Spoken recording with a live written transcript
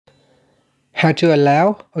How to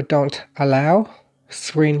allow or don't allow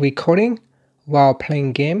screen recording while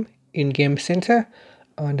playing game in Game Center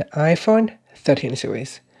on the iPhone 13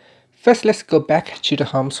 series. First, let's go back to the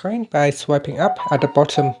home screen by swiping up at the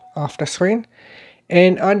bottom of the screen.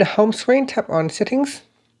 And on the home screen, tap on Settings.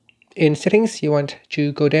 In Settings, you want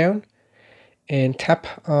to go down and tap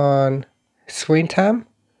on Screen Time.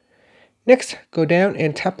 Next, go down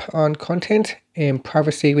and tap on Content and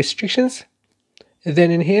Privacy Restrictions.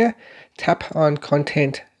 Then in here, tap on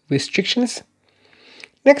Content Restrictions.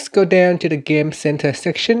 Next, go down to the Game Center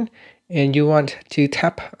section and you want to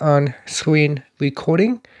tap on Screen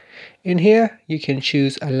Recording. In here, you can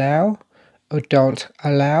choose Allow or Don't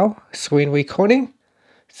Allow Screen Recording.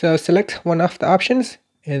 So select one of the options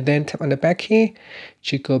and then tap on the back key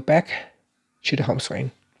to go back to the home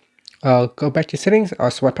screen. Go back to Settings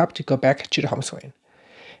or swipe up to go back to the home screen.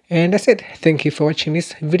 And that's it. Thank you for watching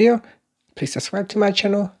this video. Please subscribe to my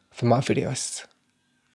channel for more videos.